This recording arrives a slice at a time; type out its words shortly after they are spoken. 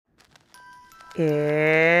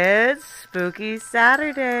It's Spooky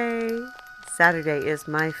Saturday. Saturday is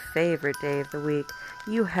my favorite day of the week.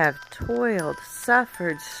 You have toiled,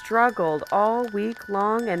 suffered, struggled all week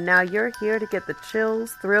long, and now you're here to get the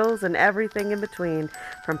chills, thrills, and everything in between,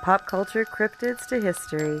 from pop culture, cryptids to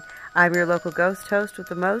history. I'm your local ghost host with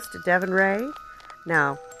the most, Devin Ray.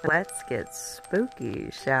 Now, let's get spooky,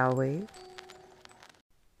 shall we?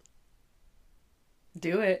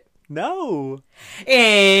 Do it. No. It's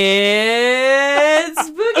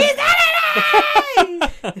Spooky Saturday!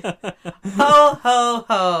 Ho, ho,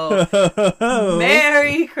 ho.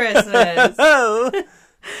 Merry Christmas.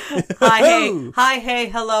 Hi, hey,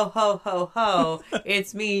 hello, ho, ho, ho.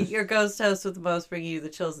 It's me, your ghost host with the most, bringing you the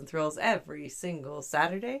chills and thrills every single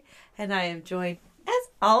Saturday. And I am joined, as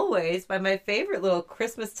always, by my favorite little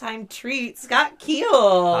Christmas time treat, Scott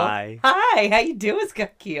Keel. Hi. Hi, how you doing,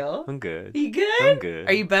 Scott Keel? I'm good. You good? I'm good.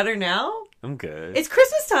 Are you better now? I'm good. It's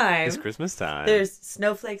Christmas time. It's Christmas time. There's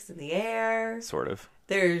snowflakes in the air. Sort of.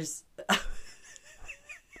 There's...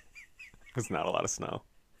 There's not a lot of snow.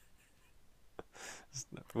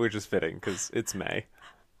 We're just fitting because it's May.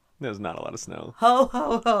 There's not a lot of snow. Ho,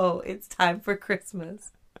 ho, ho. It's time for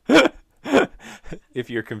Christmas. If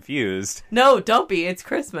you're confused. No, don't be. It's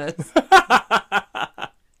Christmas.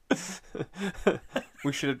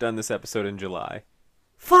 We should have done this episode in July.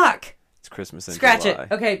 Fuck. It's Christmas in Scratch July.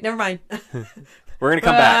 it. Okay, never mind. We're going to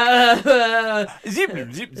come back. Zip,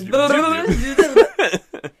 zip, zip, zip.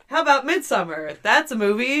 How about Midsummer? That's a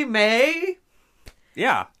movie. May?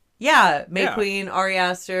 Yeah. Yeah. May Yeah. Queen, Ari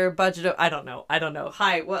Aster, budget of... I don't know.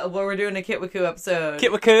 Hi. What we're doing a Kitwaku episode.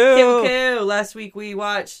 Kitwaku. Kitwaku. Last week we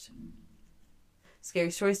watched Scary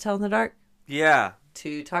Stories Tell in the Dark Yeah.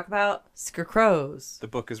 to talk about Scarecrows. The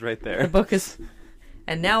book is right The there. book is...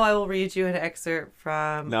 And now I will read you an excerpt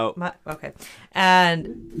from... No. Okay.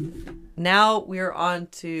 And now we're on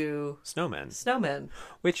to... Snowmen.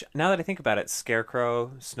 Which, now that I think about it,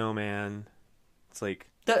 Scarecrow, Snowman, it's like...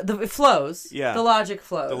 It flows. Yeah. The logic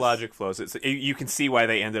flows. The logic flows. You can see why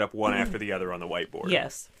they ended up one after the other on the whiteboard.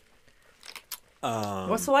 Yes.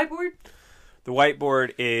 What's the whiteboard? The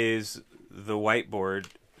whiteboard is the whiteboard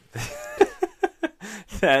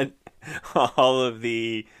that all of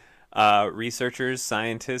the researchers,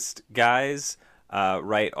 scientist guys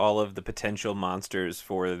write all of the potential monsters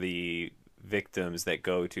for the victims that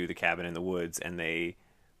go to the cabin in the woods, and they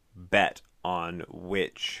bet on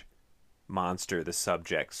which monster the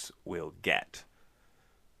subjects will get.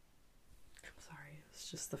 I'm sorry, it's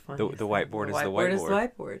just the funniest. The whiteboard thing. is the whiteboard. Is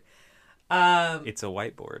whiteboard. the whiteboard. It's a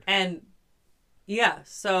whiteboard. And yeah,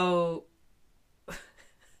 so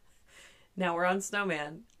now we're on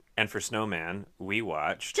Snowman. And for Snowman, we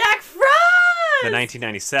watched Jack Frost. the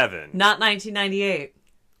 1997, Not 1998.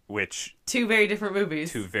 which Two very different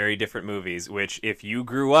movies. two very different movies. Which, if you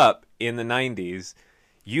grew up in the 90s,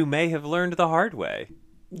 you may have learned the hard way.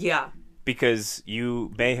 Yeah. Because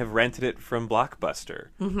you may have rented it from Blockbuster.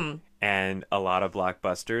 Mm-hmm. And a lot of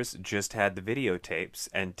Blockbusters just had the videotapes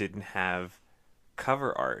and didn't have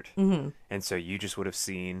cover art. Mm-hmm. And so you just would have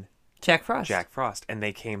seen Jack Frost. Jack Frost. And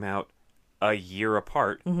they came out a year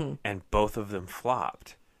apart, and both of them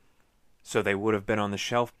flopped. So they would have been on the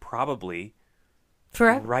shelf probably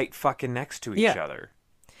Forever. right fucking next to each Yeah. other.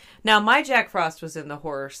 Now, my Jack Frost was in the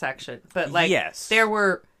horror section, but Yes. there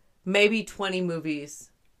were maybe 20 movies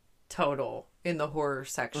total in the horror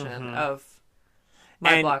section of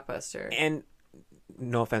my And- Blockbuster. And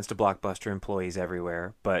no offense to Blockbuster employees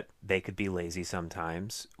everywhere, but they could be lazy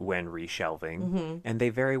sometimes when reshelving, and they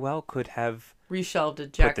very well could have Reshelved a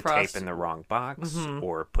Jack put the Frost. tape in the wrong box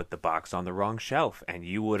or put the box on the wrong shelf, and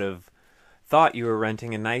you would have thought you were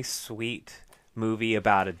renting a nice, sweet movie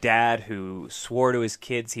about a dad who swore to his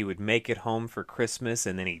kids he would make it home for Christmas,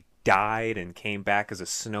 and then he died and came back as a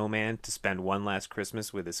snowman to spend one last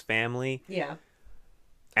Christmas with his family. Yeah.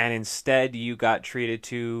 And instead you got treated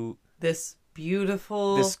to This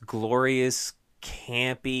beautiful... this glorious,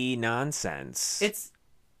 campy nonsense. It's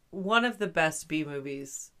one of the best B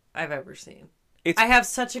movies I've ever seen. It's- I have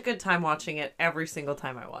such a good time watching it every single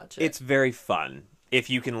time I watch it. It's very fun. If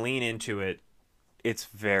you can lean into it, it's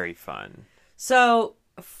very fun. So,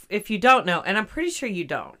 if you don't know, and I'm pretty sure you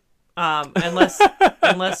don't, unless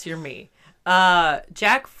unless you're me,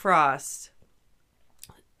 Jack Frost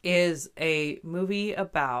is a movie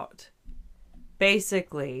about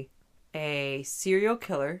basically a serial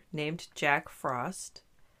killer named Jack Frost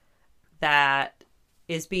that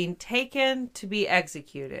is being taken to be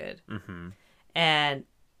executed. Mm-hmm. And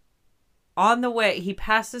on the way, he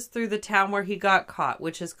passes through the town where he got caught,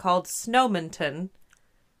 which is called Snowminton,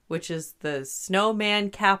 which is the snowman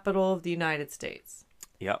capital of the United States.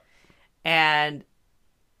 Yep. And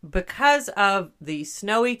because of the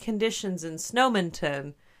snowy conditions in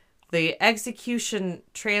Snowminton, the execution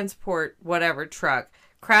transport whatever truck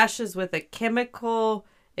crashes with a chemical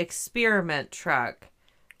experiment truck,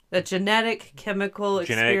 a genetic chemical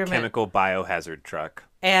biohazard truck,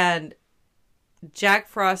 and Jack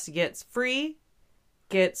Frost gets free,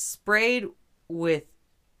 gets sprayed with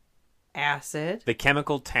acid. The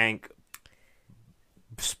chemical tank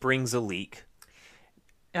springs a leak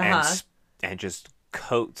and just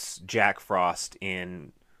coats Jack Frost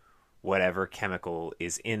in whatever chemical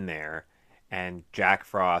is in there, and Jack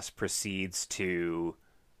Frost proceeds to...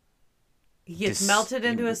 He gets melted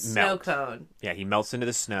into a snow cone. Yeah, he melts into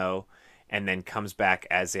the snow and then comes back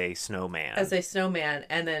as a snowman.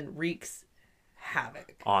 And then wreaks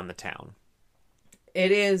havoc on the town.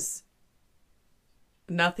 It is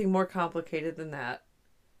nothing more complicated than that.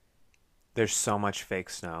 There's so much fake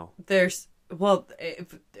snow.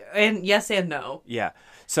 And yes and no. Yeah.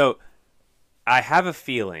 So I have a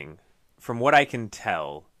feeling, from what I can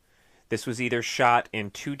tell, this was either shot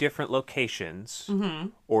in two different locations,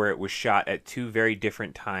 or it was shot at two very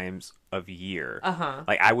different times of year.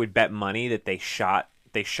 Like, I would bet money that they shot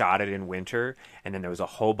it in winter, and then there was a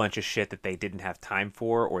whole bunch of shit that they didn't have time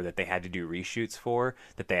for, or that they had to do reshoots for,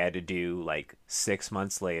 that they had to do like 6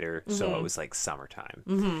 months later. So it was like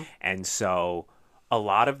summertime. And so a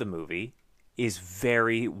lot of the movie is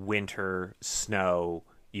very winter snow.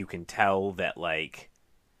 You can tell that, like,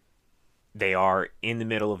 they are in the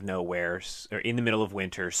middle of nowhere, or in the middle of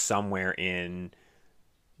winter, somewhere in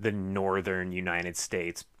the northern United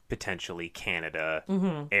States, potentially Canada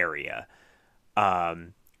area.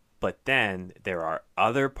 But then there are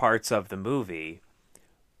other parts of the movie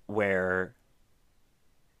where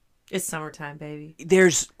it's summertime, baby.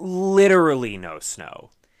 There's literally no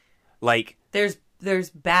snow. Like, there's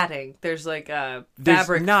batting. There's like a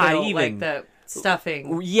fabric fill, like the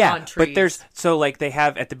stuffing on trees. But there's, so like, they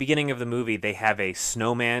have, at the beginning of the movie, they have a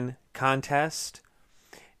snowman contest,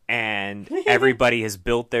 and everybody has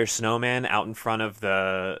built their snowman out in front of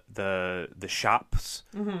the shops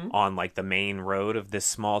on, like, the main road of this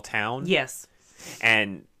small town. Yes.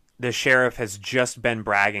 And the sheriff has just been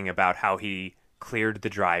bragging about how he cleared the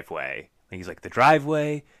driveway. And he's like, the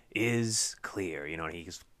driveway is clear, you know, and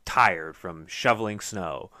he's tired from shoveling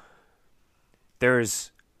snow.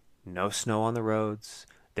 There's no snow on the roads.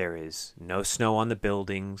 There is no snow on the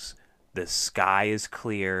buildings. The sky is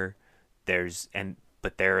clear.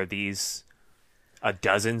 But there are a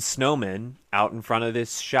dozen snowmen out in front of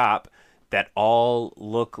this shop that all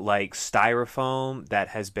look like styrofoam that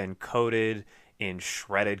has been coated in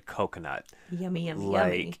shredded coconut. Yummy, yummy,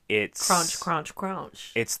 like, yummy. It's crunch, crunch,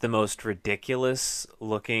 crunch. It's the most ridiculous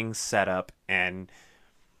looking setup, and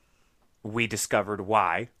we discovered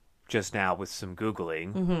why just now with some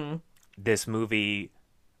Googling. This movie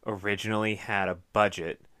originally had a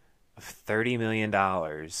budget of $30 million,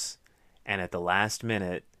 and at the last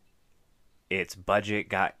minute, its budget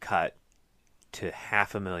got cut to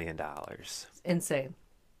 $500,000. Insane.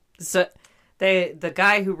 So the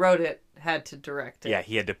guy who wrote it had to direct it. Yeah,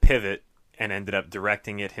 he had to pivot and ended up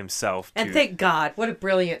directing it himself. And thank God, what a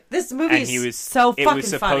brilliant! This movie is so fucking funny. It was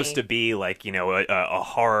supposed to be like, you know, a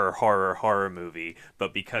horror movie,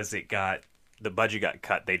 but because the budget got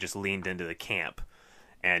cut, they just leaned into the camp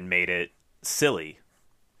and made it silly.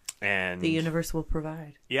 And the universe will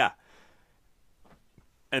provide. Yeah.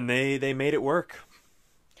 And they made it work.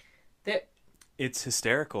 It's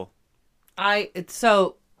hysterical.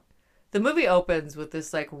 So the movie opens with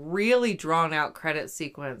this like really drawn out credit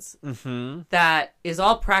sequence that is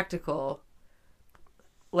all practical.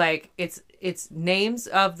 Like it's names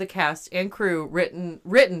of the cast and crew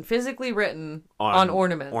physically written on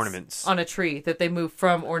ornaments on a tree that they move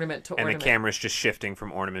from ornament to ornament. And the camera's just shifting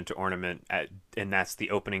from ornament to ornament, and that's the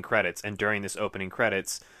opening credits. And during this opening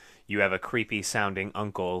credits, you have a creepy sounding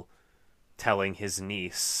uncle telling his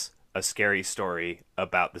niece a scary story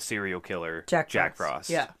about the serial killer Jack Frost.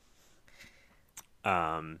 Yeah.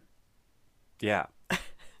 Yeah.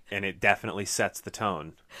 And it definitely sets the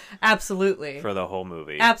tone. Absolutely. For the whole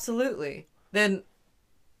movie. Absolutely. Then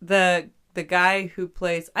the guy who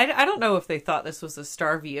plays... I don't know if they thought this was a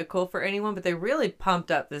star vehicle for anyone, but they really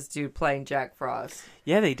pumped up this dude playing Jack Frost.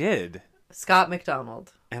 Yeah, they did. Scott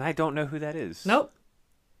McDonald. And I don't know who that is. Nope.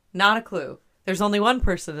 Not a clue. There's only one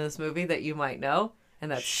person in this movie that you might know,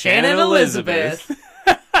 and that's Shannon Elizabeth.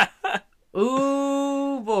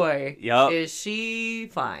 Ooh, boy. Yep. Is she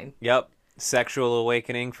fine. Yep. Sexual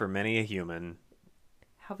awakening for many a human.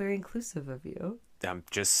 How very inclusive of you. I'm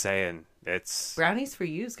just saying, it's... Brownies for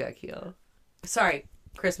you, Skakeel. Sorry,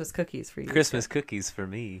 Christmas cookies for you. Christmas cookies for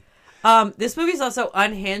me. This movie's also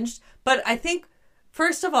unhinged, but I think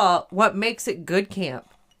First of all, what makes it good camp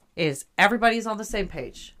is everybody's on the same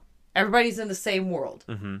page. Everybody's in the same world.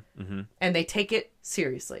 And they take it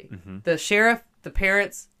seriously. The sheriff, the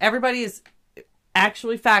parents, everybody is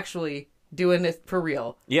actually factually doing it for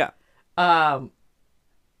real. Yeah. But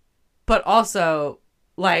also,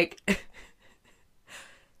 like,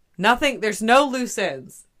 nothing, there's no loose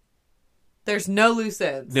ends. There's no loose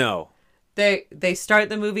ends. No. They start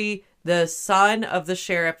the movie, the son of the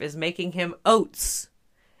sheriff is making him oats.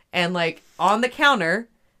 And, like, on the counter,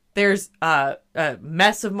 there's a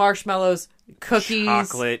mess of marshmallows, cookies,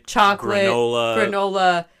 chocolate,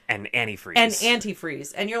 granola, and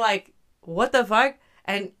antifreeze. And you're like, what the fuck?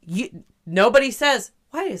 And nobody says,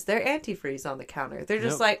 why is there antifreeze on the counter? They're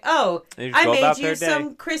just like, oh, I made you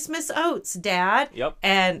some Christmas oats, Dad. Yep.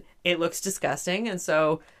 And it looks disgusting. And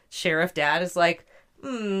so Sheriff Dad is like,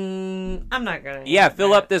 I'm not going to. Yeah,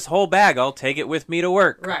 fill up this whole bag. I'll take it with me to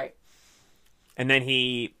work. Right. And then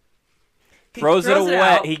he throws it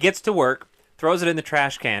away. He gets to work, throws it in the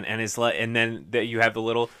trash can, and then you have the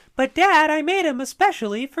little, but Dad, I made them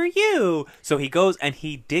especially for you. So he goes and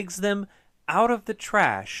he digs them out of the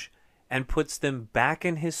trash and puts them back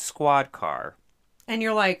in his squad car. And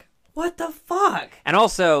you're like, what the fuck? And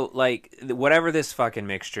also, like, whatever this fucking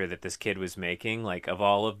mixture that this kid was making, like, of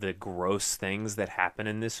all of the gross things that happen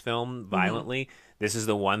in this film violently, this is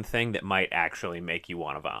the one thing that might actually make you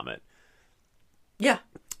want to vomit. Yeah.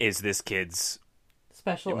 Is this kid's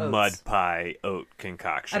special mud pie oat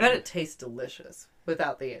concoction. I bet it tastes delicious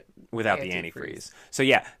without the antifreeze. So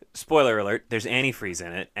yeah, spoiler alert, there's antifreeze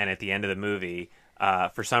in it, and at the end of the movie,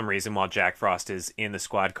 for some reason, while Jack Frost is in the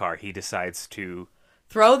squad car, he decides to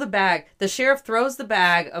throw the bag. The sheriff throws the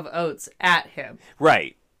bag of oats at him.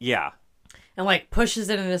 Right, yeah. And, like, pushes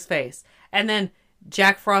it in his face. And then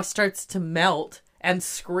Jack Frost starts to melt and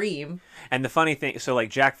scream. And the funny thing, so, like,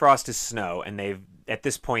 Jack Frost is Snow, and at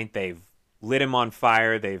this point, they've lit him on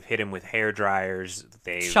fire. They've hit him with hair dryers.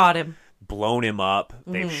 They've shot him. Blown him up.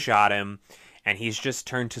 They've shot him. And he's just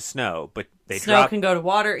turned to Snow. But Snow can go to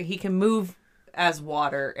water. He can move as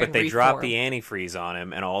water and But they drop the antifreeze on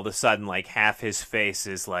him. And all of a sudden, like, half his face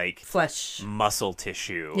is, like, flesh, muscle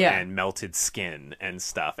tissue and melted skin and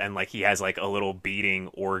stuff. And, like, he has, like, a little beating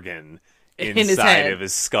organ inside of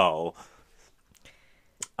his skull.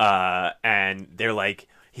 And they're like...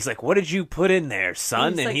 He's like, what did you put in there,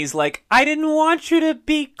 son? And he's like, I didn't want you to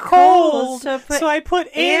be cold, so I put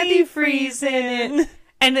antifreeze in.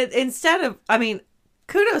 And instead of, I mean,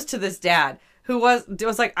 kudos to this dad who was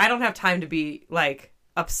like, I don't have time to be, like,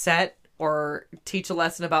 upset or teach a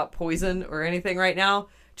lesson about poison or anything right now.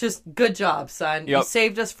 Just good job, son. Yep. You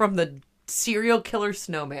saved us from the serial killer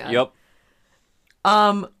snowman. Yep.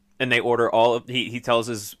 And they order all of, he tells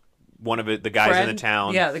his... one of the guys in the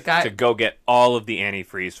town to go get all of the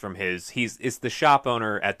antifreeze from it's the shop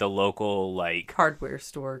owner at the local, like, hardware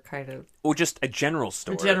store, kind of, or just a general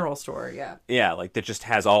store. Yeah, like, that just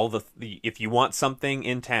has all the if you want something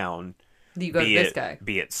in town, you go to this guy.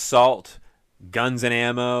 Be it salt, guns and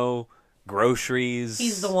ammo, groceries.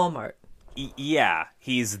 He's the Walmart. Yeah,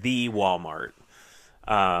 he's the Walmart.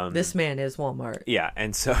 This man is Walmart. Yeah,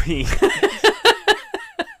 and so he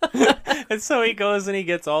and so he goes and he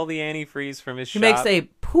gets all the antifreeze from his shop. He makes a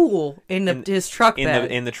pool in his truck bed.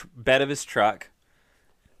 In the bed of his truck.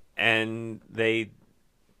 And they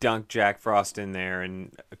dunk Jack Frost in there,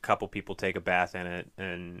 and a couple people take a bath in it,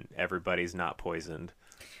 and everybody's not poisoned.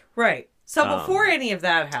 Right. So before any of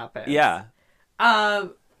that happens... Yeah.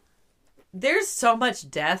 There's so much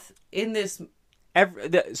death in this...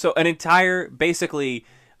 So an entire... Basically...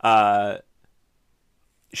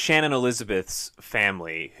 Shannon Elizabeth's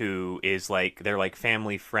family, who is like, they're like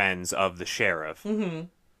family friends of the sheriff. Mm-hmm.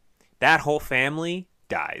 That whole family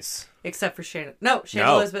dies. Except for Shannon. No,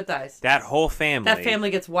 Elizabeth dies. That whole family. That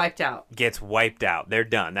family gets wiped out. They're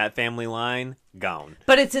done. That family line, gone.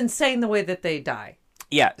 But it's insane the way that they die.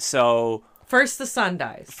 Yeah, so... First the son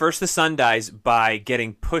dies by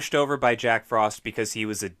getting pushed over by Jack Frost because he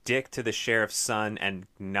was a dick to the sheriff's son and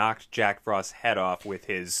knocked Jack Frost's head off with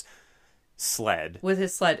his... sled,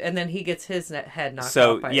 and then he gets his head knocked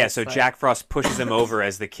off by his sled. Jack Frost pushes him over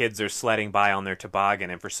as the kids are sledding by on their toboggan,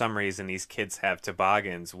 and for some reason these kids have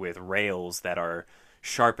toboggans with rails that are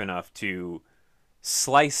sharp enough to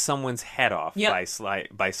slice someone's head off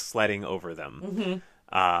by sledding over them.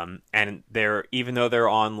 Mm-hmm. And even though they're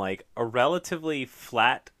on, like, a relatively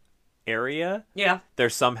flat area, they're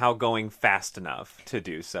somehow going fast enough to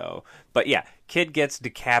do so. But yeah, kid gets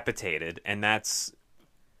decapitated, and that's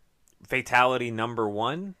fatality number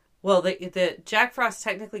 1. Well, the Jack Frost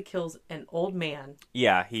technically kills an old man.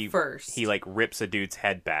 Yeah, he first. he like rips a dude's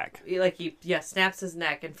head back. He snaps his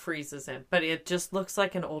neck and freezes him, but it just looks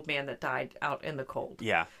like an old man that died out in the cold.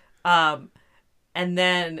 Yeah. And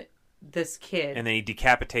then this kid, And then he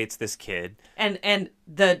decapitates this kid. and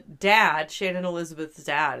the dad, Shannon Elizabeth's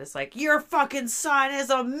dad, is like, your fucking son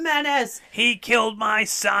is a menace. He killed my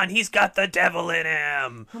son. He's got the devil in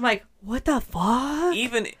him. I'm like, what the fuck?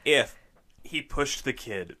 Even if he pushed the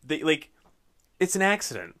kid, it's an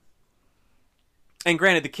accident. And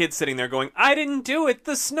granted, the kid's sitting there going, I didn't do it.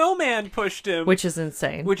 The snowman pushed him. Which is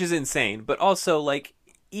insane. Which is insane. But also,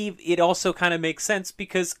 it also kind of makes sense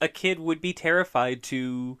because a kid would be terrified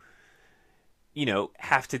to,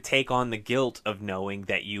 have to take on the guilt of knowing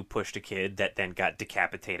that you pushed a kid that then got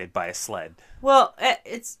decapitated by a sled. Well,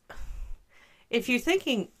 it's... If you're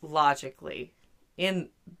thinking logically in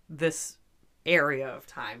this area of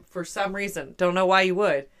time, for some reason, don't know why you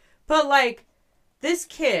would, but this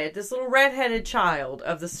kid, this little redheaded child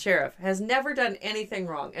of the sheriff, has never done anything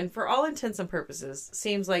wrong, and for all intents and purposes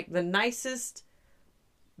seems like the nicest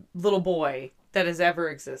little boy that has ever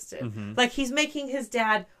existed. Mm-hmm. He's making his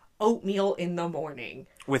dad oatmeal in the morning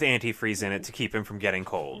With antifreeze in it to keep him from getting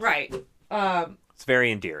cold. right. It's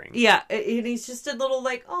very endearing. Yeah, and he's just a little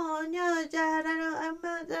oh no, Dad, I'm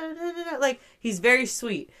not, he's very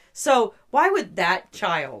sweet. So why would that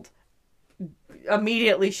child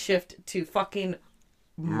immediately shift to fucking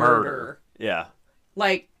murder? Yeah.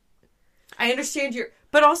 I understand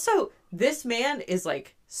but also this man is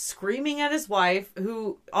screaming at his wife,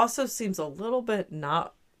 who also seems a little bit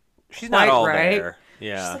not. She's quite not all right. there.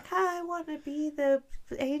 Yeah. She's I want to be the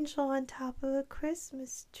angel on top of a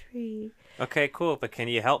Christmas tree. Okay, cool. But can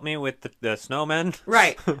you help me with the snowman?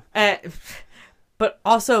 Right. But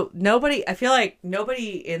also, I feel like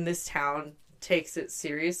nobody in this town takes it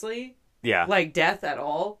seriously. Yeah. Death at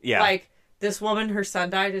all. Yeah. This woman, her son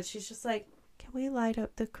died, and she's just can we light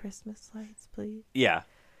up the Christmas lights, please? Yeah.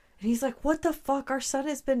 And he's like, what the fuck? Our son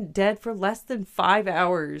has been dead for less than 5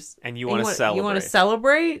 hours. And you want to celebrate. You want to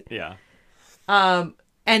celebrate? Yeah.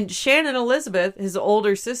 And Shannon Elizabeth, his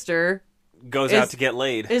older sister, Goes out to get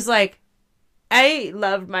laid. is I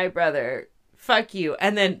loved my brother. Fuck you.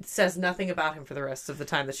 And then says nothing about him for the rest of the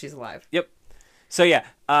time that she's alive. Yep. So yeah,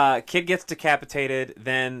 kid gets decapitated.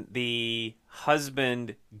 Then the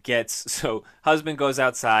husband goes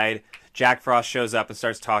outside. Jack Frost shows up and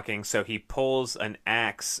starts talking. So he pulls an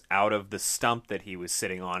axe out of the stump that he was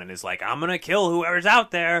sitting on and is like, I'm going to kill whoever's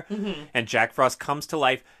out there. Mm-hmm. And Jack Frost comes to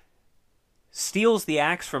life, steals the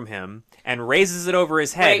axe from him, and raises it over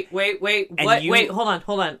his head. Wait. Wait, hold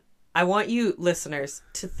on. I want you listeners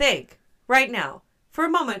to think right now, for a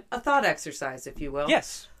moment, a thought exercise, if you will.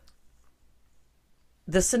 Yes.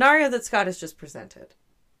 The scenario that Scott has just presented.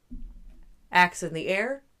 Axe in the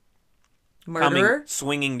air. Murderer.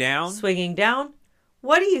 Swinging down. Swinging down.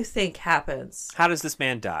 What do you think happens? How does this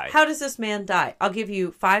man die? I'll give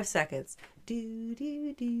you 5 seconds.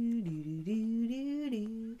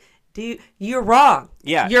 You're wrong.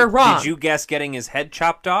 Yeah. You're wrong. Did you guess getting his head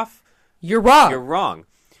chopped off? You're wrong. You're wrong.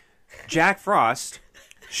 Jack Frost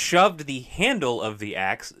shoved the handle of the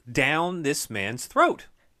axe down this man's throat.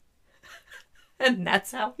 And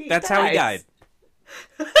that's how he died.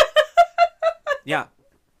 Yeah.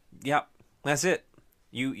 Yep. That's it.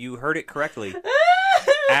 You heard it correctly.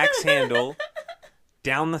 Axe handle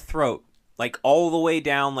down the throat. All the way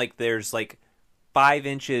down, there's 5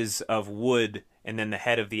 inches of wood and then the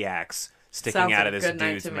head of the axe sticking out of this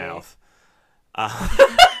dude's mouth.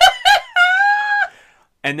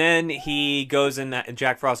 And then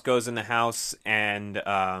Jack Frost goes in the house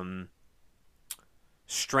and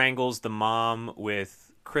strangles the mom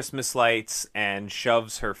with Christmas lights and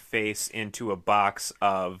shoves her face into a box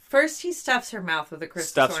of... First he stuffs her mouth with a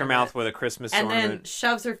Christmas ornament. Her mouth with a Christmas ornament. And then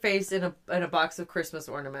shoves her face in a box of Christmas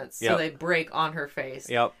ornaments so they break on her face.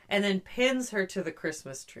 Yep. And then pins her to the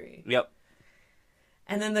Christmas tree. Yep.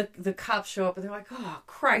 And then the cops show up and they're like, oh,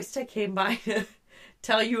 Christ, I came by to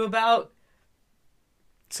tell you about...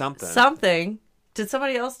 Something. Did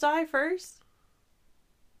somebody else die first?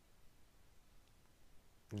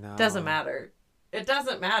 No. Doesn't matter. It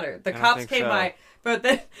doesn't matter. The cops came by, but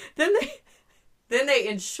then they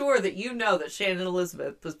ensure that that Shannon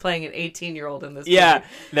Elizabeth was playing an 18-year-old in this movie. Yeah,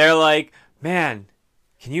 they're like, man,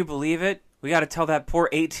 can you believe it? We got to tell that poor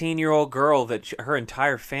 18-year-old girl that her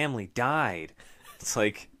entire family died. It's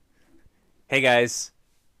like, hey guys,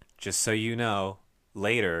 just so you know,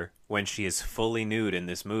 later when she is fully nude in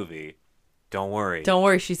this movie, don't worry. Don't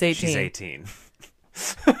worry, she's 18. She's 18.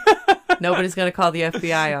 Nobody's going to call the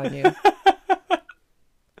FBI on you.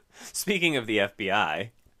 Speaking of the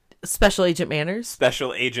FBI. Special Agent Manners.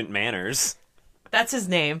 Special Agent Manners. That's his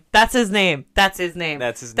name. That's his name. That's his name.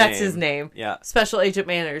 That's his That's name. his name. Yeah. Special Agent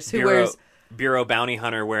Manners, who Bureau, wears... Bureau bounty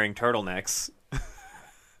hunter wearing turtlenecks.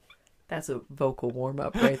 That's a vocal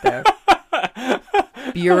warm-up right there.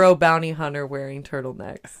 Bureau bounty hunter wearing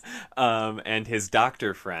turtlenecks. And his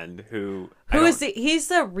doctor friend who He's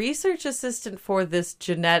the research assistant for this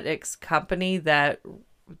genetics company that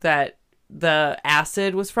the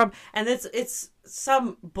acid was from, and it's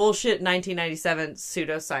some bullshit 1997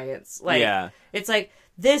 pseudoscience. Like, Yeah. it's like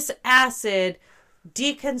this acid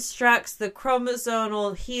deconstructs the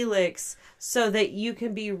chromosomal helix so that you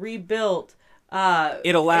can be rebuilt.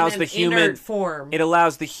 It allows in the an human inert form. It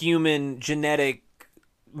allows the human genetic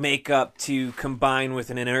makeup to combine with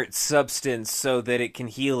an inert substance so that it can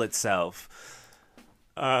heal itself.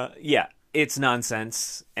 Yeah, it's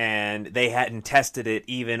nonsense, and they hadn't tested it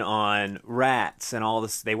even on rats and all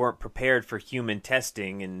this. They weren't prepared for human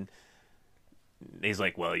testing, and he's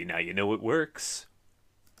like, "Well, now you know it works."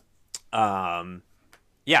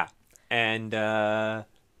 Yeah, and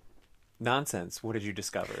nonsense. What did you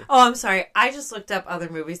discover? Oh, I'm sorry. I just looked up other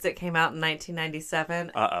movies that came out in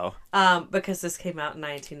 1997. Because this came out in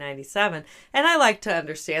 1997, and I like to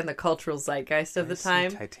understand the cultural zeitgeist of the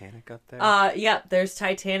time. Titanic up there. Yeah, there's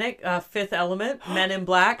Titanic, Fifth Element, Men in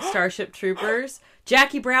Black, Starship Troopers,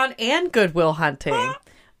 Jackie Brown, and Good Will Hunting.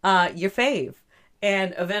 Your fave,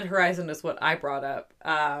 and Event Horizon is what I brought up.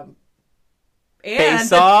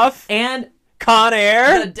 Face Off and Con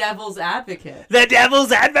Air. The Devil's Advocate. The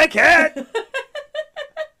Devil's Advocate.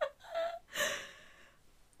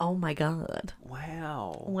 Oh my god!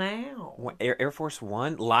 Wow. Air Force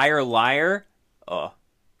One, Liar Liar. Oh,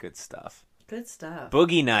 good stuff. Good stuff.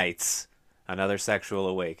 Boogie Nights, another sexual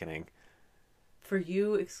awakening. For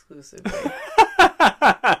you exclusively.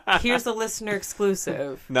 Here's a listener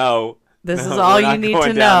exclusive. No. This is all you need to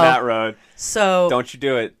going know. down that road. So Don't you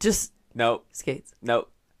do it. just No. skates. No.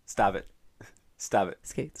 Stop it. Stop it.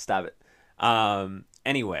 Skates. Stop it.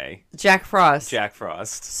 Anyway, Jack Frost. Jack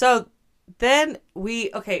Frost. So then we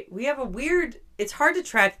have a weird, it's hard to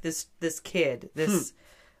track this kid, this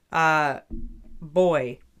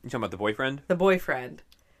boy, You talking about the boyfriend? the boyfriend.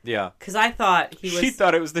 Yeah. Because I thought he was... She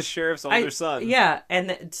thought it was the sheriff's older son. Yeah,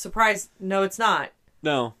 and surprise, no, it's not.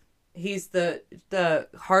 No. He's the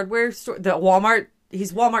hardware store, the Walmart,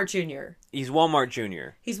 he's Walmart Jr. He's Walmart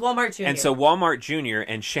Jr. He's Walmart Jr. And so Walmart Jr.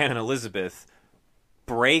 and Shannon Elizabeth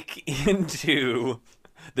break into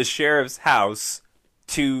the sheriff's house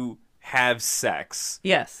to have sex.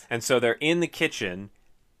 Yes. And so they're in the kitchen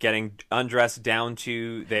getting undressed down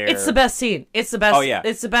to their... It's the best scene. It's the best. Oh, yeah.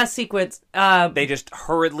 It's the best sequence. They just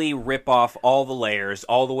hurriedly rip off all the layers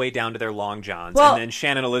all the way down to their long johns. Well- And then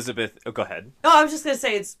Shannon Elizabeth... Oh, go ahead. No, I was just gonna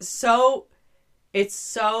say it's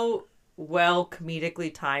so well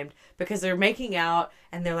comedically timed because they're making out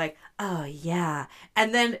and they're like, oh yeah,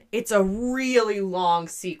 and then it's a really long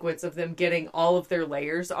sequence of them getting all of their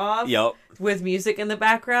layers off. Yep. With music in the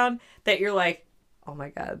background that you're like, oh my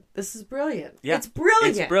god, this is brilliant. Yeah. It's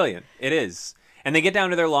brilliant. It's brilliant. It is. And they get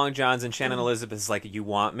down to their long johns and Shannon Elizabeth is like, you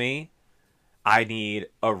want me? I need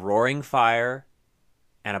a roaring fire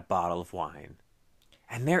and a bottle of wine.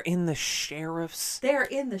 And they're in the sheriff's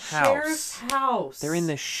sheriff's house. They're in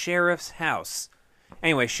the sheriff's house.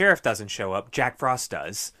 Anyway, sheriff doesn't show up. Jack Frost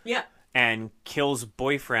does. Yeah. And kills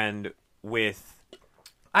boyfriend with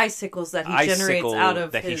Icicles that he generates out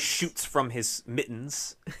of he shoots from his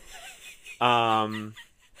mittens.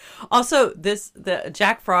 Also, the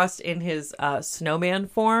Jack Frost in his snowman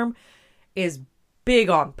form is big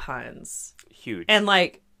on puns. Huge. And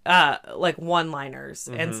like one-liners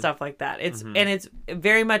and stuff like that. It's and it's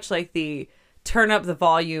very much like the turn up the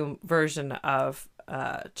volume version of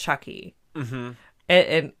Chucky. Mm-hmm.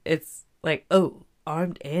 And it's like, oh,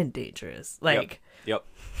 armed and dangerous. Like, yep.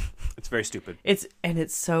 It's very stupid. It's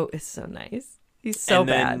so nice. He's so and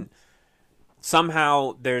then bad.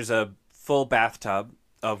 Somehow there's a full bathtub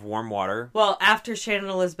of warm water. Well, after Shannon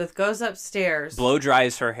Elizabeth goes upstairs, Blow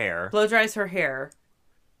dries her hair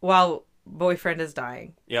while boyfriend is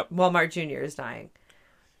dying. Yep. Walmart Jr. is dying.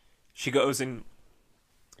 She goes and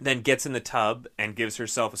then gets in the tub and gives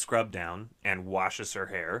herself a scrub down and washes her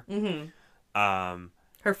hair. Mm-hmm.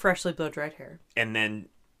 Her freshly blow dried hair. And then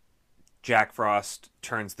Jack Frost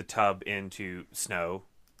turns the tub into snow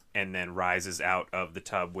and then rises out of the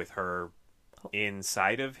tub with her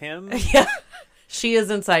inside of him. Yeah. She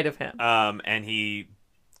is inside of him. And he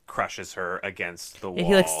crushes her against the wall.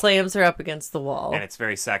 He like slams her up against the wall. And it's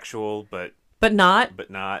very sexual, but not.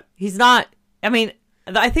 He's not. I mean,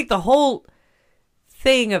 I think the whole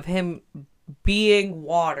thing of him being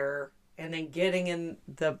water and then getting in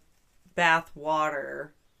the bath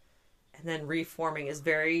water and then reforming is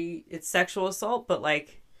it's sexual assault, but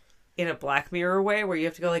like in a Black Mirror way where you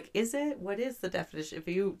have to go like, is it? What is the definition? If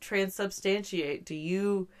you transubstantiate, do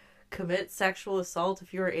you commit sexual assault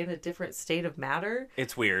if you're in a different state of matter?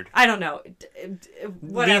 It's weird. I don't know.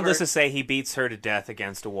 Whatever. Needless to say, he beats her to death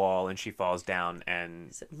against a wall and she falls down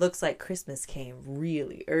and... It looks like Christmas came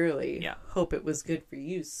really early. Yeah. Hope it was good for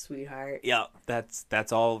you, sweetheart. Yeah,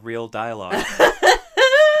 that's all real dialogue.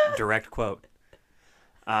 Direct quote.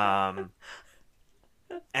 And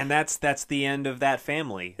that's the end of that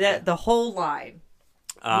family. The whole line.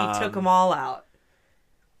 We took them all out.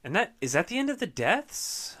 And is that the end of the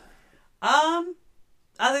deaths?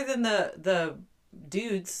 Other than the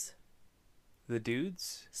dudes. The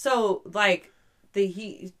dudes? So like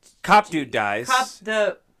cop dude dies.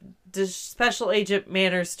 The special agent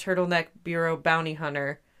Manners turtleneck bureau bounty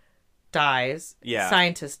hunter dies. Yeah.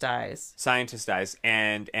 Scientist dies.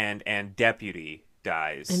 And deputy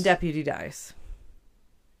dies. And deputy dies.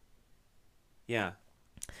 Yeah.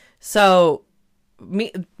 So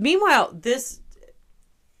meanwhile, this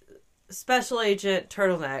special agent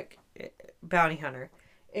turtleneck bounty hunter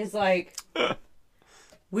is like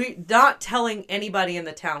we not telling anybody in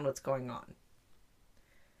the town what's going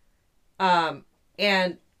on.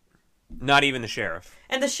 And not even the sheriff.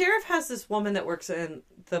 And the sheriff has this woman that works in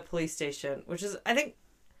the police station, which is, I think,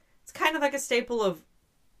 it's kind of like a staple of,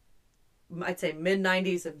 I'd say,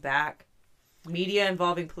 mid-90s and back. Media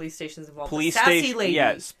involving police stations involved. Sassy lady.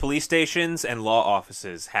 Yes, police stations and law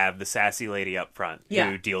offices have the sassy lady up front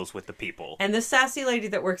who deals with the people. And the sassy lady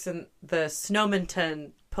that works in the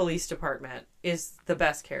Snowminton Police Department is the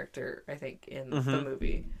best character, I think, in the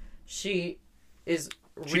movie. She is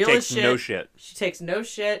real as shit. She takes no shit. She takes no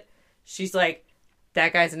shit. She's like,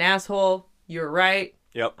 that guy's an asshole. You're right.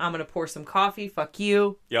 Yep. I'm going to pour some coffee. Fuck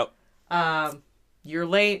you. Yep. You're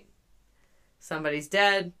late. Somebody's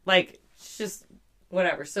dead. Like, it's just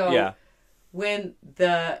whatever. So when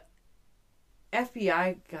the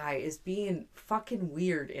FBI guy is being fucking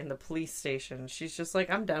weird in the police station, she's just like,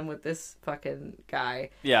 I'm done with this fucking guy.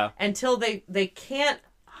 Yeah. Until they can't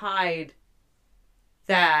hide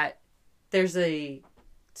that there's a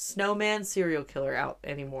snowman serial killer out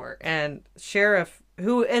anymore. And sheriff,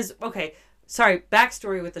 who is,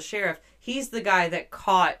 backstory with the sheriff, he's the guy that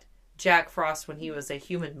caught Jack Frost when he was a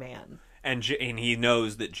human man. And he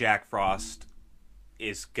knows that Jack Frost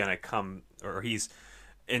is gonna come, or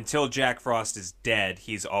until Jack Frost is dead,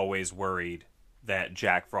 he's always worried that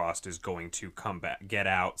Jack Frost is going to come back, get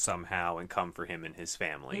out somehow, and come for him and his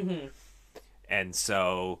family. Mm-hmm. And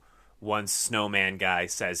so once Snowman guy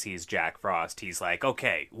says he's Jack Frost, he's like,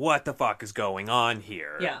 okay, what the fuck is going on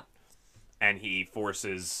here? Yeah. And he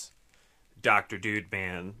forces Dr. Dude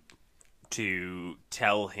Man to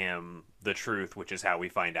tell him the truth, which is how we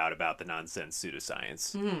find out about the nonsense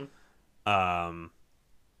pseudoscience. Mm-hmm.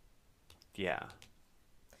 Yeah.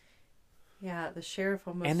 Yeah, the sheriff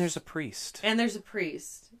almost... And there's a priest.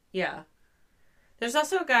 Yeah. There's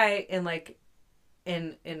also a guy in, like,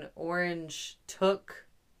 in an orange took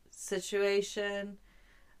situation.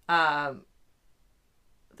 The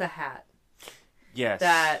hat. Yes.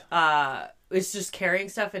 That, is just carrying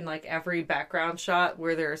stuff in, like, every background shot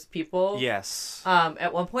where there's people. Yes.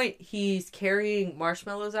 At one point, he's carrying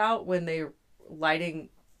marshmallows out when they're lighting,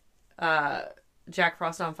 Jack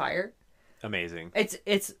Frost on fire. Amazing.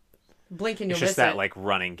 It's blink and you'll it's miss just that it. like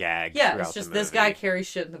running gag. Yeah, it's just this guy carries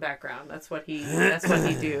shit in the background. That's what he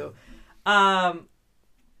do.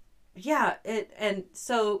 Yeah, and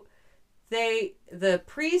so the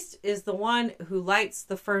priest is the one who lights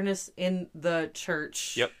the furnace in the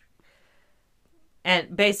church. Yep.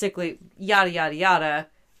 And basically, yada yada yada.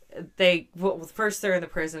 First they're in the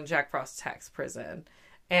prison, Jack Frost attacks prison,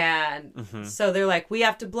 and so they're like, we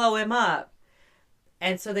have to blow him up.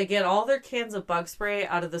 And so they get all their cans of bug spray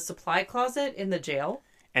out of the supply closet in the jail.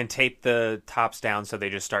 And tape the tops down so they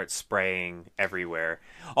just start spraying everywhere.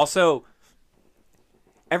 Also,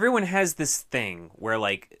 everyone has this thing where,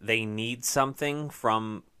 like, they need something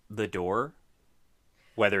from the door,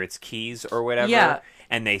 whether it's keys or whatever. Yeah.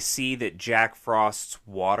 And they see that Jack Frost's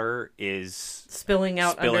water is spilling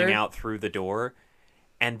out through the door.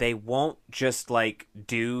 And they won't just, like,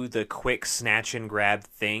 do the quick snatch and grab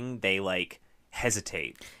thing. They, like,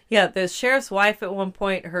 hesitate. Yeah, the sheriff's wife at one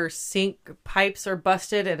point, her sink pipes are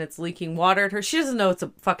busted and it's leaking water at her. She doesn't know it's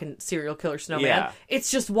a fucking serial killer snowman. Yeah. It's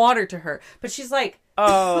just water to her. But she's like,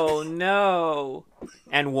 oh no.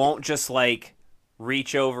 And won't just like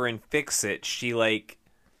reach over and fix it. She like,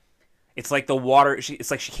 it's like the water, it's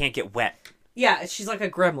like she can't get wet. Yeah, she's like a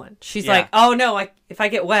gremlin. She's like, oh no, if I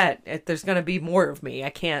get wet, there's going to be more of me.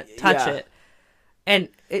 I can't touch it. And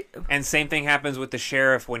And same thing happens with the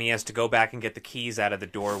sheriff when he has to go back and get the keys out of the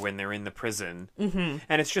door when they're in the prison. Mm-hmm.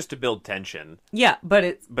 And it's just to build tension. yeah, but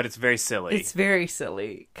It's very silly. it's very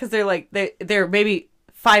silly because they're like they're maybe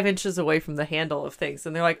 5 inches away from the handle of things,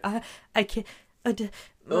 and they're like, I can't.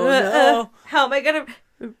 no. How am I gonna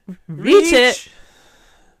reach it?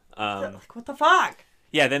 Like, what the fuck?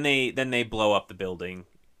 Yeah, then they blow up the building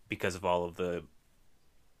because of all of the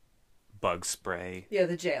bug spray. Yeah,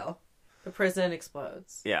 the jail, the prison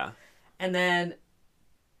explodes. Yeah. And then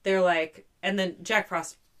they're like, and then Jack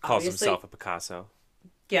Frost Calls obviously- himself a Picasso.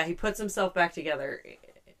 Yeah, he puts himself back together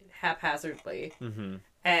haphazardly. Mm-hmm.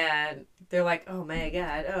 And they're like, oh my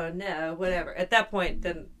god, oh no, whatever. At that point,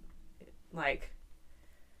 then, like,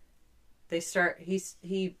 they start,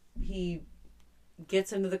 he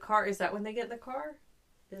gets into the car. Is that when they get in the car?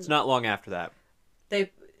 It's not long after that.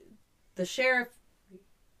 The sheriff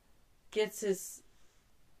gets his,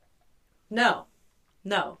 no.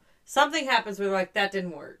 Something happens where they're like, that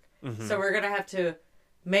didn't work. Mm-hmm. So we're going to have to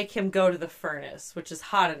make him go to the furnace, which is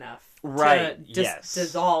hot enough Right, to yes.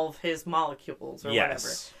 dissolve his molecules or whatever.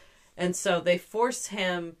 And so they force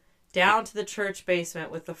him down to the church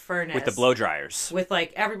basement with the furnace. With the blow dryers. With,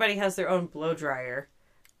 like, everybody has their own blow dryer,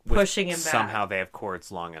 pushing him back. Somehow they have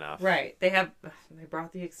cords long enough. Right. They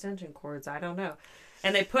brought the extension cords. I don't know.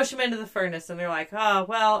 And they push him into the furnace, and they're like, oh,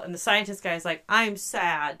 well, and the scientist guy's like, I'm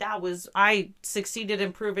sad. I succeeded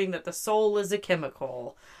in proving that the soul is a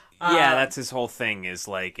chemical. Yeah, that's his whole thing, is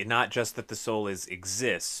like, not just that the soul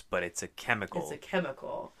exists, but it's a chemical. It's a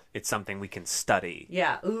chemical. It's something we can study.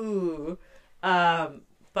 Yeah, ooh.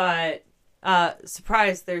 But,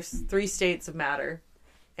 surprise, there's 3 states of matter,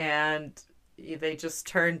 and they just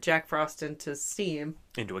turned Jack Frost into steam.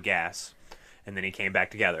 Into a gas. And then he came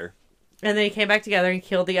back together. And then he came back together and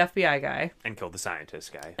killed the FBI guy. And killed the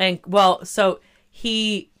scientist guy. And, well, so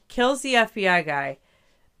he kills the FBI guy,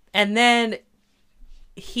 and then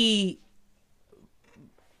he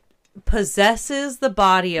possesses the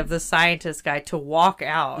body of the scientist guy to walk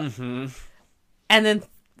out. Mm-hmm. And then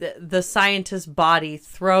the scientist's body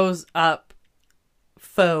throws up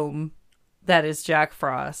foam that is Jack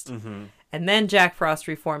Frost. Mm-hmm. And then Jack Frost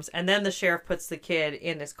reforms. And then the sheriff puts the kid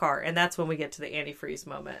in his car. And that's when we get to the antifreeze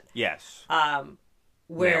moment. Yes.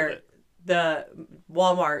 Where the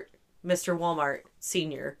Mr. Walmart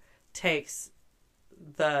Sr. takes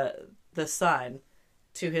the son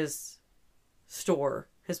to his store,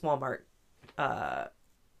 his Walmart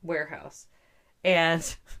warehouse.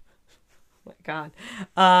 And, oh my God.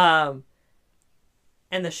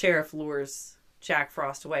 And the sheriff lures Jack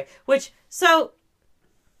Frost away. Which, so,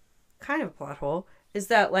 kind of a plot hole, is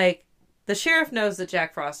that, like, the sheriff knows that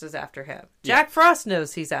Jack Frost is after him. Yeah. Jack Frost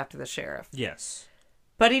knows he's after the sheriff. Yes.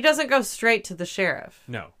 But he doesn't go straight to the sheriff.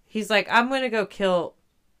 No. He's like, I'm going to go kill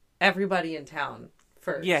everybody in town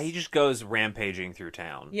first. Yeah, he just goes rampaging through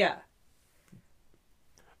town. Yeah.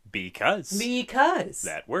 Because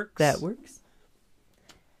that works. That works.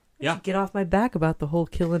 Yeah. Get off my back about the whole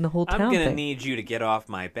killing the whole town I'm gonna thing. need you to get off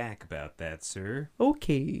my back. About that, sir.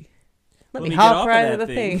 Okay. Let me me get off hop of right that into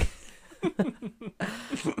the thing. thing.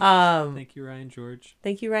 Thank you, Ryan George.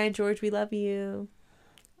 Thank you, Ryan George. We love you.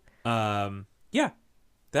 Yeah.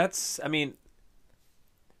 That's. I mean.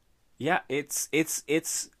 Yeah, it's.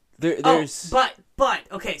 There's. But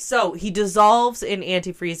okay, so he dissolves in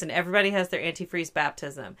antifreeze, and everybody has their antifreeze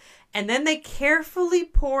baptism, and then they carefully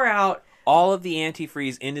pour out all of the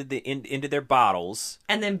antifreeze into their bottles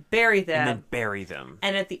and then bury them. and then bury them.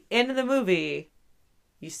 And at the end of the movie,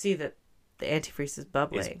 you see that the antifreeze is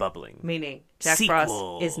bubbling. It's bubbling. Meaning Jack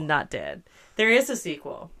Sequel. Frost is not dead. There is a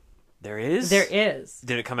sequel. There is? There is.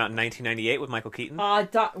 Did it come out in 1998 with Michael Keaton?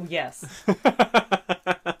 Yes.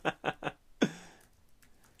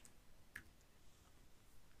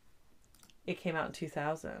 It came out in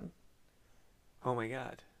 2000. Oh my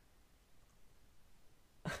god.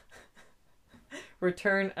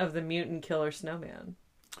 Return of the Mutant Killer Snowman.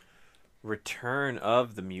 Return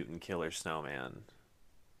of the Mutant Killer Snowman.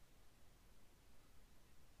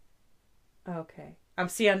 Okay.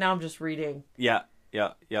 Now I'm just reading. Yeah.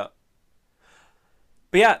 But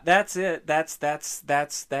yeah, that's it.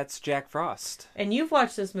 That's Jack Frost. And you've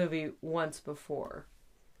watched this movie once before.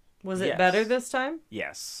 Was it Yes. better this time?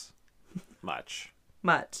 Yes. Much.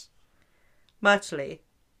 Muchly.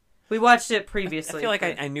 We watched it previously. I feel like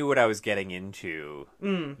I knew what I was getting into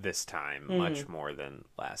this time much more than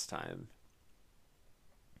last time.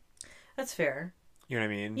 That's fair. You know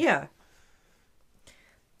what I mean? Yeah.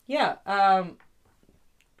 Yeah.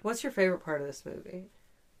 What's your favorite part of this movie?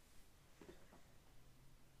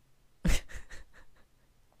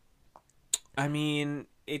 I mean,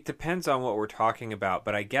 it depends on what we're talking about,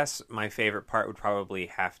 but I guess my favorite part would probably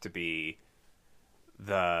have to be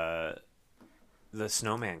the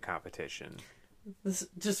snowman competition. This,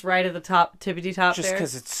 just right at the top, tippity top Just there.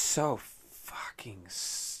 because it's so fucking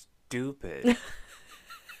stupid.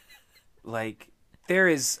 Like, there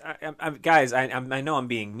is... guys, I know I'm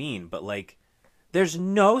being mean, but, like, there's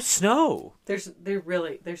no snow. There's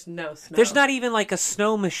no snow. There's not even, like, a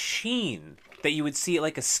snow machine that you would see at,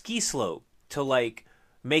 like, a ski slope to, like,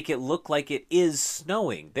 make it look like it is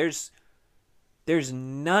snowing. There's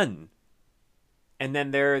none. And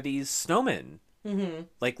then there are these snowmen. Mm-hmm.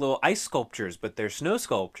 Like little ice sculptures, but they're snow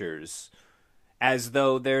sculptures. As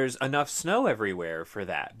though there's enough snow everywhere for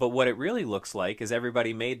that. But what it really looks like is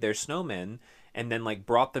everybody made their snowmen and then, like,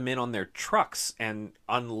 brought them in on their trucks and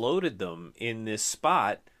unloaded them in this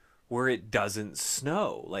spot where it doesn't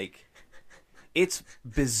snow. Like, it's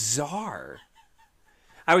bizarre.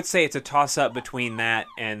 I would say it's a toss-up between that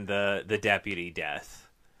and the deputy death.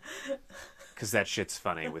 Because that shit's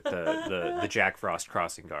funny with the Jack Frost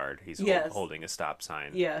crossing guard. He's holding a stop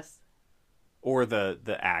sign. Yes. Or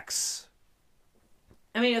the axe.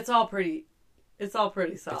 I mean, it's all pretty solid. It's all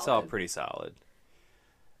pretty solid.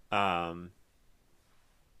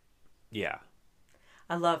 Yeah.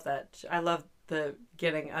 I love that. I love the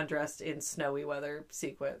getting undressed in snowy weather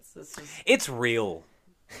sequence. It's real.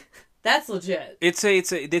 That's legit. It's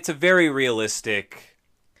a very realistic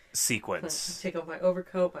sequence. Take off my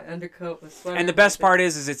overcoat, my undercoat, my sweater. And the best part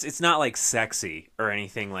is it's not like sexy or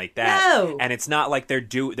anything like that. No. And it's not like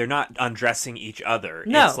they're not undressing each other.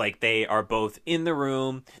 No. It's like they are both in the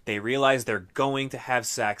room. They realize they're going to have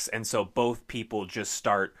sex, and so both people just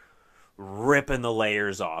start ripping the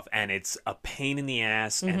layers off, and it's a pain in the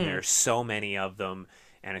ass, and there's so many of them,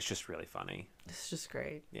 and it's just really funny. It's just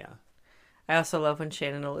great. Yeah. I also love when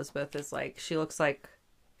Shannon Elizabeth is like, she looks like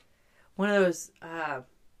one of those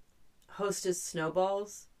Hostess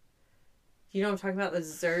snowballs. You know what I'm talking about? The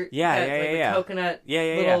dessert? Yeah. The coconut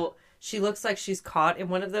little... She looks like she's caught in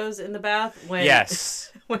one of those in the bath. When,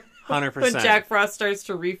 Yes. 100%. When Jack Frost starts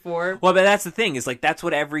to reform. Well, but that's the thing, is like that's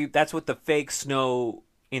what the fake snow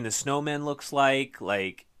in the snowmen looks like.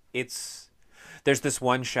 Like, there's this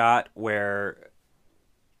one shot where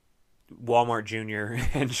Walmart Jr.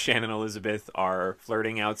 and Shannon Elizabeth are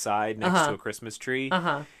flirting outside next to a Christmas tree.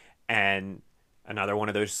 And another one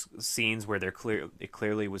of those scenes where it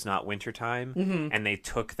clearly was not wintertime, and they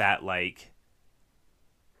took that, like...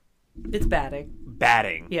 It's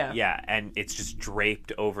batting. Yeah, and it's just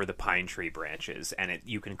draped over the pine tree branches, and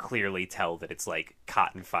you can clearly tell that it's, like,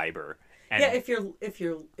 cotton fiber. And yeah, if you're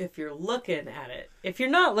looking at it. If you're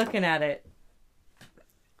not looking at it,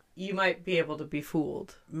 you might be able to be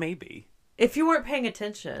fooled. Maybe. If you weren't paying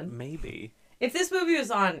attention. Maybe. If this movie was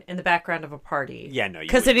on in the background of a party. Yeah, no.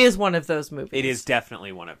 Because it is one of those movies. It is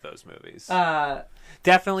definitely one of those movies.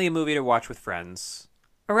 Definitely a movie to watch with friends.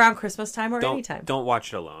 Around Christmas time or anytime. Don't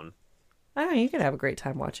watch it alone. I don't know, you could have a great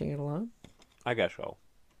time watching it alone. I guess so.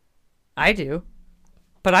 I do.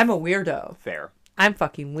 But I'm a weirdo. Fair. I'm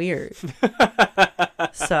fucking weird.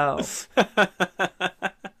 So.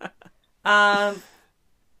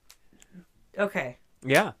 Okay.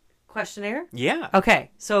 Yeah. Questionnaire? Yeah.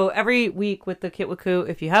 Okay. So every week with the Kit Waku,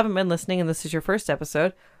 if you haven't been listening and this is your first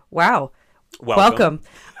episode, wow. Welcome.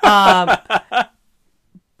 And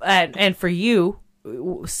for you,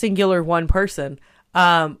 singular one person,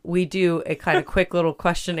 we do a kind of quick little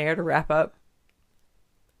questionnaire to wrap up.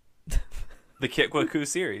 The Kit Waku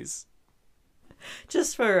series.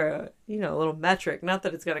 Just for, a little metric. Not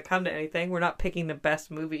that it's going to come to anything. We're not picking the best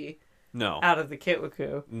movie out of the Kit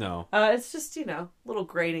Waku. No. It's just, little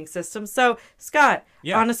grading system. So, Scott,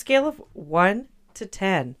 on a scale of 1 to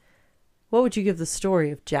 10, what would you give the story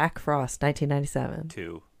of Jack Frost, 1997?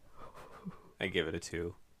 2. I give it a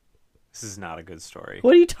 2. This is not a good story.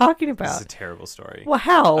 What are you talking about? This is a terrible story. Well,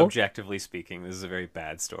 how? Objectively speaking, this is a very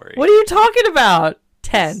bad story. What are you talking about?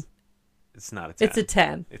 10. It's not a 10. It's a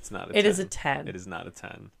 10. It's not a 10. It is a 10. It is not a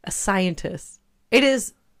 10. A scientist. It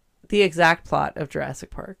is the exact plot of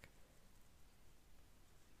Jurassic Park.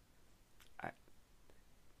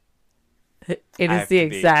 It is the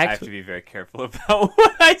exact... I have to be very careful about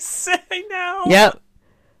what I say now. Yep.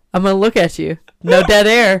 I'm going to look at you. No dead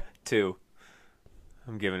air. 2.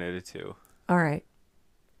 I'm giving it a 2. All right.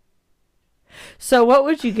 So what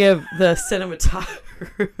would you give the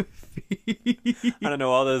cinematography? I don't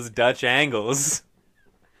know, all those Dutch angles.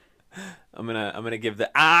 I'm gonna give the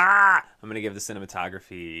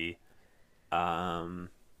cinematography. I'll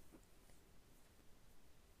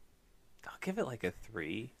give it like a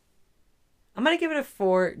 3. I'm gonna give it a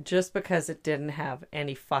 4 just because it didn't have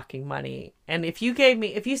any fucking money. And if you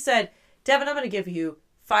said, Devin, I'm gonna give you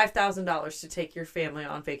 $5,000 to take your family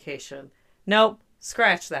on vacation. Nope,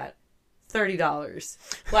 scratch that. $30.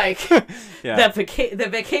 Like Yeah. the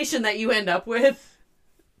vacation that you end up with.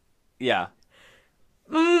 Yeah.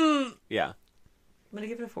 I'm Yeah. gonna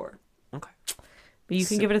give it a 4. Okay. But you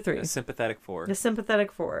can give it a 3. A sympathetic 4. The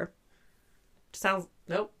sympathetic 4. Sounds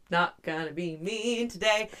nope. Not gonna be mean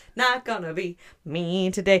today. Not gonna be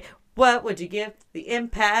mean today. What would you give the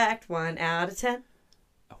impact? 1 out of 10.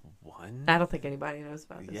 A 1? I don't think anybody knows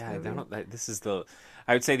about this Yeah, movie. I don't. This is the.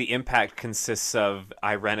 I would say the impact consists of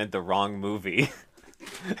I rented the wrong movie,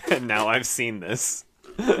 and now I've seen this.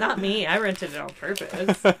 Not me. I rented it on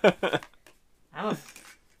purpose. But I'm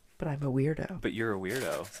a weirdo. But you're a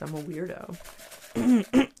weirdo. So I'm a weirdo.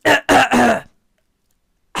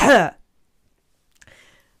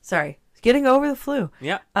 Sorry. Getting over the flu.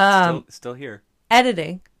 Yeah. Um, still here.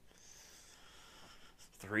 Editing.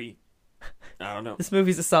 3. I don't know. This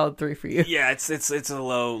movie's a solid 3 for you. Yeah, it's a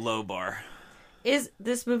low bar. Is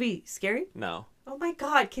this movie scary? No. Oh my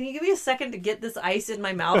god, can you give me a second to get this ice in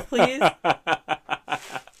my mouth, please?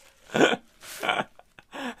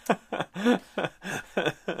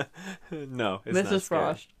 No, it's not Mrs.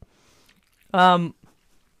 scary. Frost.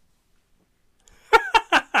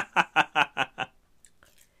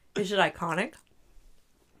 Is it iconic?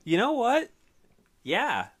 You know what?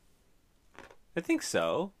 Yeah. I think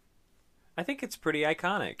so. I think it's pretty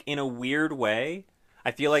iconic. In a weird way,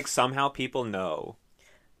 I feel like somehow people know.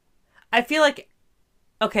 I feel like,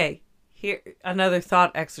 okay, here, another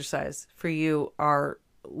thought exercise for you, our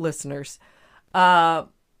listeners.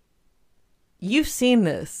 You've seen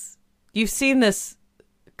this. You've seen this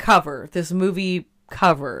cover, this movie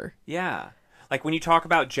cover. Yeah. Like when you talk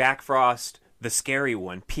about Jack Frost, the scary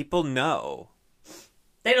one, people know.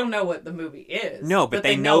 They don't know what the movie is. No, but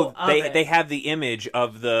they know of they it. they have the image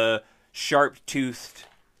of the sharp-toothed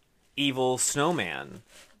evil snowman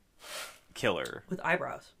killer with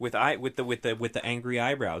eyebrows. with the angry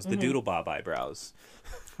eyebrows, the Doodle Bob eyebrows.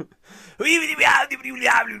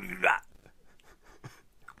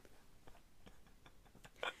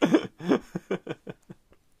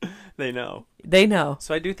 They know. They know.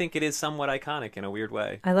 So I do think it is somewhat iconic in a weird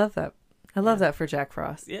way. I love that. I love that for Jack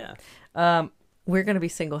Frost. Yeah. We're going to be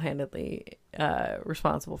single-handedly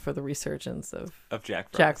responsible for the resurgence of Jack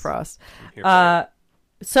Frost. Jack Frost. I'm here for it.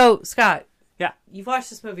 So, Scott, Yeah. you've watched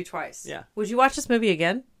this movie twice. Yeah. Would you watch this movie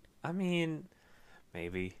again? I mean,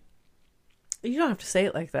 maybe. You don't have to say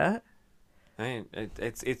it like that. I mean,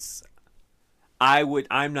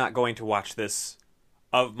 I'm not going to watch this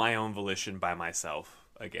of my own volition by myself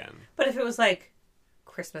again. But if it was like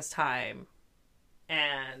Christmas time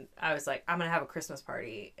and I was like, I'm going to have a Christmas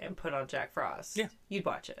party and put on Jack Frost, Yeah. you'd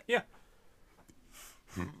watch it. Yeah.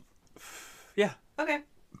 Yeah. Okay.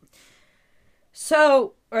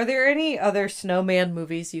 So, are there any other snowman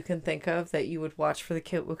movies you can think of that you would watch for the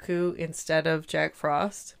Kitwaku instead of Jack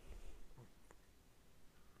Frost?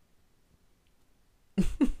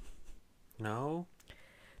 No.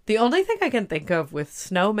 The only thing I can think of with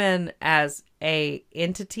snowmen as a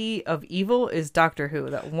entity of evil is Doctor Who.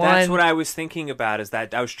 That one. That's what I was thinking about. Is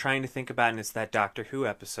that I was trying to think about, and it's that Doctor Who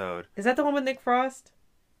episode. Is that the one with Nick Frost?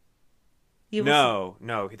 No,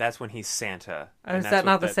 that's when he's Santa. Oh, is And that that's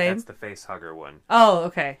not what the same? That's the face hugger one. Oh,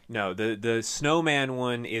 okay. No, the snowman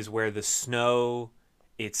one is where the snow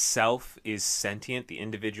itself is sentient. The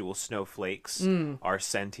individual snowflakes are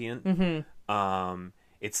sentient. Mm-hmm.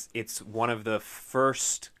 It's one of the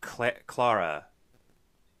first Clara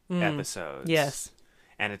episodes. Yes.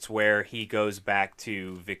 And it's where he goes back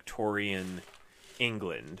to Victorian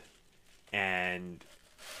England, and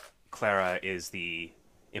Clara is the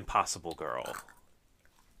impossible girl.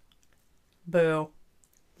 Boo.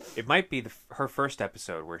 It might be her first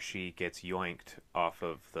episode where she gets yoinked off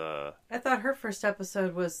of the... I thought her first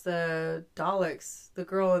episode was the Daleks, the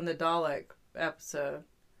girl in the Dalek episode.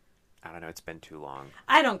 I don't know, it's been too long.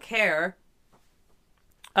 I don't care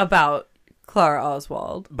about Clara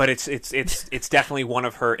Oswald. But it's definitely one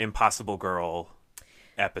of her impossible girl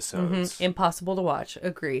episodes. Impossible to watch.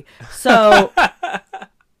 Agree. So,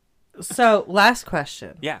 last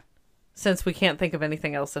question. Yeah. Since we can't think of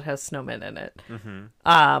anything else that has snowmen in it.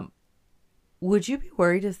 Would you be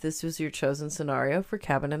worried if this was your chosen scenario for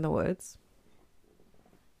Cabin in the Woods?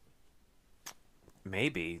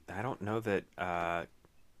 Maybe. I don't know that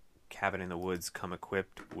Cabin in the Woods come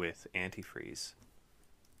equipped with antifreeze.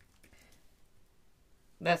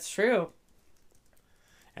 That's true.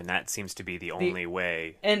 And that seems to be the only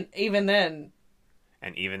way. And even then...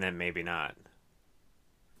 And even then, maybe not.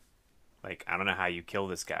 Like, I don't know how you kill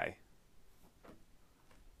this guy.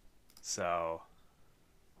 So,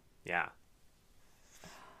 yeah.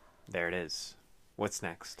 There it is. What's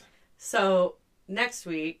next? So next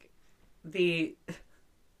week, the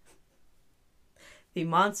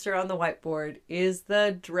monster on the whiteboard is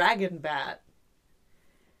the dragon bat.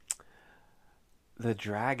 The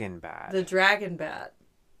dragon bat. The dragon bat.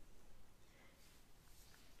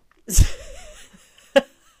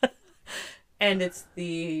 And it's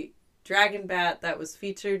the dragon bat that was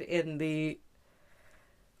featured in the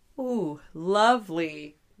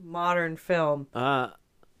lovely modern film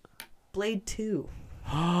Blade 2.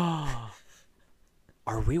 Are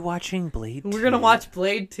we watching Blade 2? We're going to watch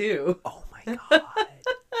Blade 2. Oh my god.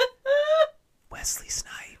 Wesley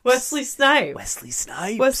Snipes. Wesley Snipes. Wesley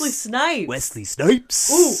Snipes. Wesley Snipes. Wesley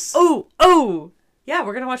Snipes. Ooh. Yeah,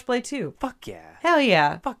 we're going to watch Blade 2. Fuck yeah. Hell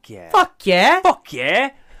yeah. Fuck yeah. Fuck yeah. Fuck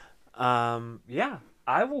yeah. Yeah.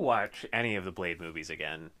 I will watch any of the Blade movies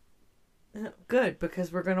again. Good,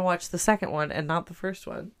 because we're going to watch the second one and not the first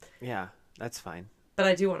one. Yeah, that's fine. But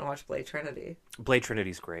I do want to watch Blade Trinity. Blade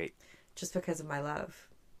Trinity's great. Just because of my love.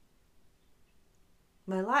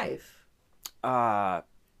 My life.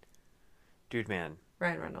 Dude, man.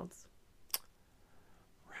 Ryan Reynolds.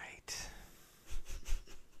 Right.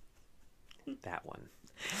 That one.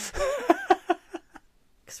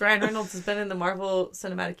 Because Ryan Reynolds has been in the Marvel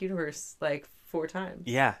Cinematic Universe like 4 times.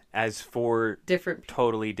 Yeah, as 4 Different.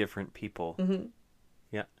 totally different people. Mm-hmm.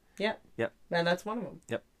 Yeah. Yep. And that's one of them.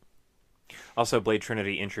 Yep. Also, Blade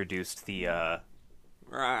Trinity introduced the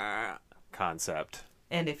concept.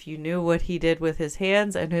 And if you knew what he did with his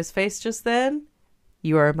hands and his face just then,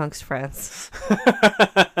 you are amongst friends.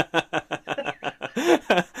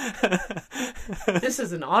 This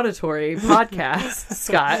is an auditory podcast,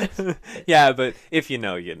 Scott. Yeah, but if you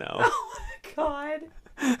know, you know. Oh my god.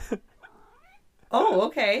 Oh,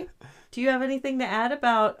 okay. Do you have anything to add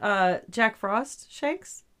about Jack Frost,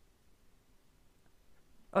 Shanks?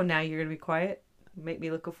 Oh, now you're going to be quiet? Make me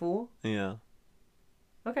look a fool? Yeah.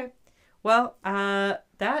 Okay. Well,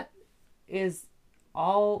 that is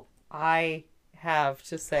all I have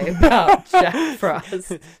to say about Jack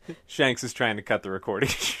Frost. Shanks is trying to cut the recording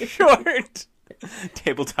short.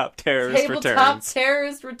 Tabletop Terrorist Tabletop returns.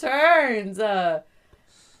 Terrorist returns.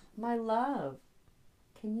 My love,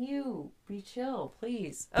 can you be chill,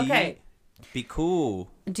 please? Okay. Be cool.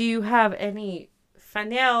 Do you have any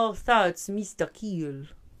final thoughts, Mr. Keel?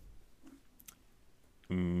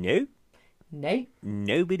 No. No.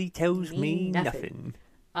 Nobody tells me nothing.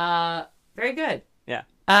 nothing. Very good. Yeah.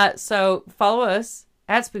 So follow us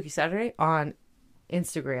at Spooky Saturday on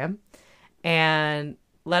Instagram and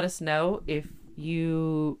let us know if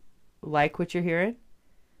you like what you're hearing.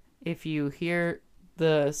 If you hear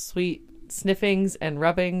the sweet sniffings and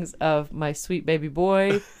rubbings of my sweet baby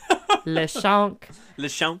boy, Le Shank,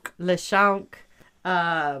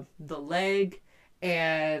 the leg,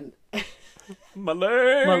 and My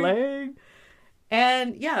leg. my leg.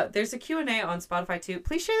 And yeah, there's a Q&A on Spotify too.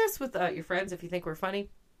 Please share this with your friends if you think we're funny.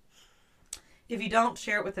 If you don't,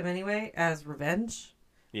 share it with them anyway as revenge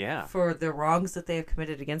Yeah. for the wrongs that they have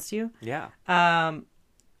committed against you. Yeah.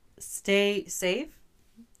 Stay safe,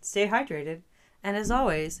 stay hydrated, and as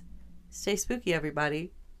always, stay spooky,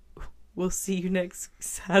 everybody. We'll see you next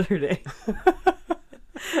Saturday.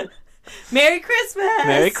 Merry Christmas!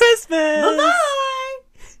 Merry Christmas! Bye-bye!